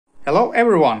Hello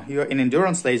everyone, you're in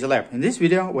Endurance Laser Lab. In this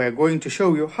video we're going to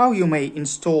show you how you may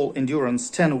install Endurance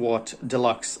 10 watt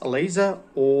Delux laser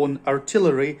on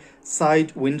Artillery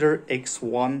Sidewinder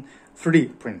X1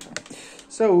 3D printer.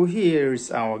 So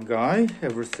here's our guy,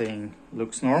 everything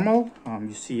looks normal.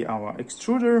 You see our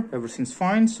extruder, everything's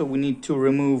fine. So we need to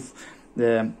remove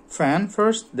the fan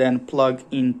first, then plug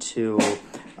into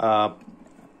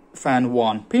fan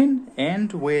 1 pin,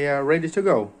 and we are ready to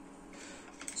go.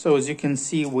 So as you can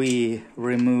see, we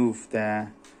remove the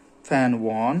fan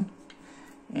 1,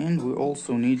 and we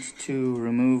also need to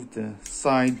remove the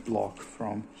side block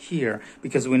from here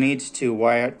because we need to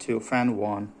wire to fan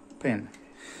 1 pin.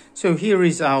 So here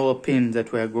is our pin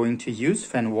that we are going to use,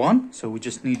 fan 1. So we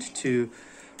just need to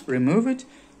remove it,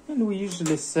 and we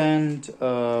usually send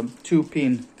a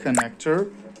 2-pin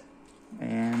connector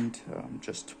and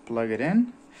just plug it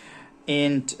in.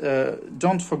 And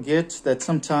don't forget that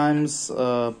sometimes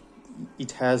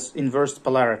it has inverse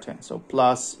polarity. So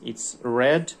plus it's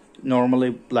red,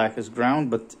 normally black is ground,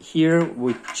 but here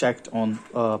we checked on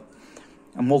a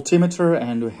multimeter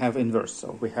and we have inverse.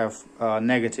 So we have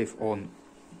negative on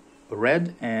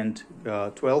red and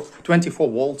 24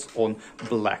 volts on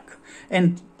black.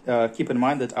 And keep in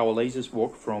mind that our lasers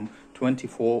work from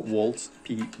 24 volts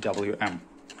PWM.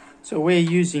 So we're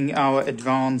using our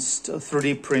advanced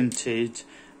 3D printed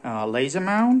laser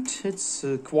mount. It's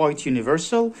quite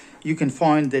universal. You can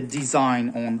find the design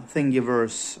on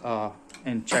Thingiverse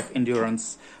and check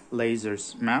Endurance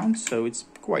Lasers mount. So it's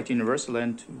quite universal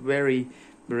and very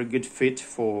good fit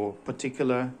for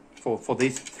for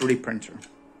this 3D printer.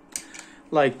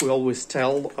 Like we always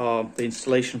tell, the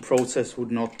installation process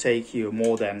would not take you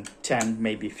more than 10,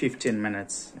 maybe 15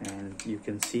 minutes. And you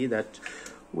can see that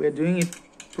we're doing it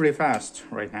pretty fast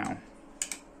right now.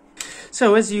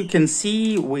 So as you can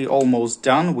see, we're almost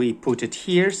done. We put it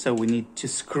here, so we need to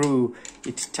screw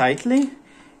it tightly,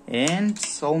 and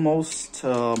it's almost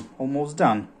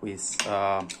done with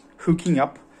hooking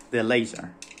up the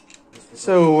laser.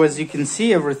 So as you can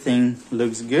see, everything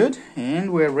looks good,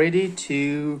 and we're ready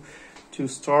to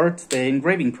start the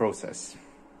engraving process.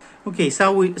 Okay,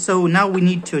 so now we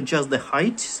need to adjust the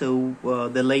height. So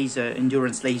the laser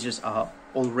Endurance lasers are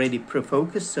already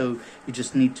pre-focused, so you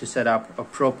just need to set up a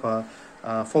proper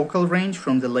focal range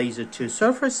from the laser to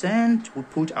surface, and we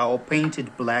put our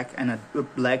painted black and a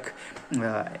black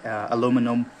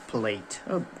aluminum plate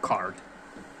card.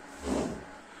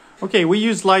 Okay, we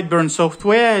use Lightburn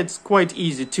software. It's quite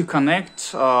easy to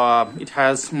connect. It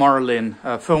has Marlin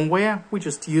firmware. We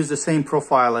just use the same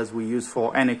profile as we use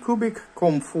for any cubic.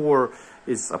 COM4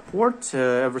 is a port.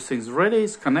 Everything's ready,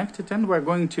 it's connected, and we're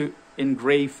going to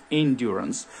engrave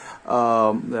Endurance.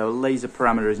 The laser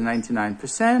parameter is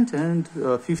 99%, and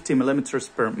 50 millimeters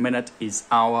per minute is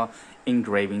our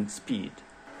engraving speed.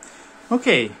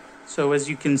 Okay, so as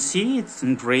you can see, it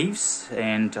engraves,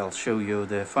 and I'll show you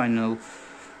the final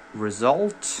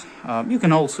result. You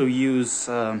can also use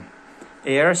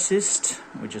air assist.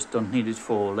 We just don't need it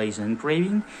for laser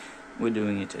engraving. We're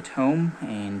doing it at home,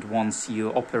 and once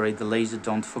you operate the laser,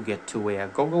 don't forget to wear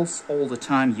goggles all the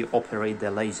time you operate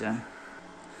the laser.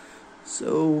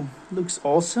 So looks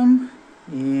awesome,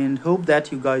 and hope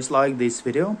that you guys like this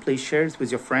video. Please share it with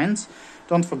your friends.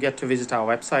 Don't forget to visit our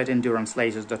website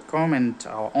endurancelasers.com and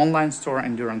our online store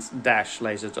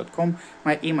endurance-lasers.com.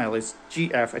 My email is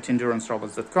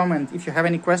gf@endurancerobots.com, and if you have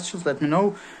any questions, let me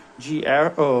know.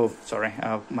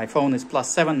 My phone is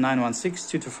 +7 916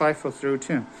 225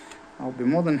 402. I'll be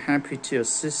more than happy to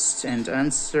assist and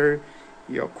answer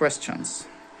your questions.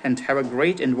 And have a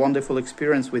great and wonderful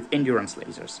experience with Endurance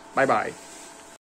lasers. Bye bye.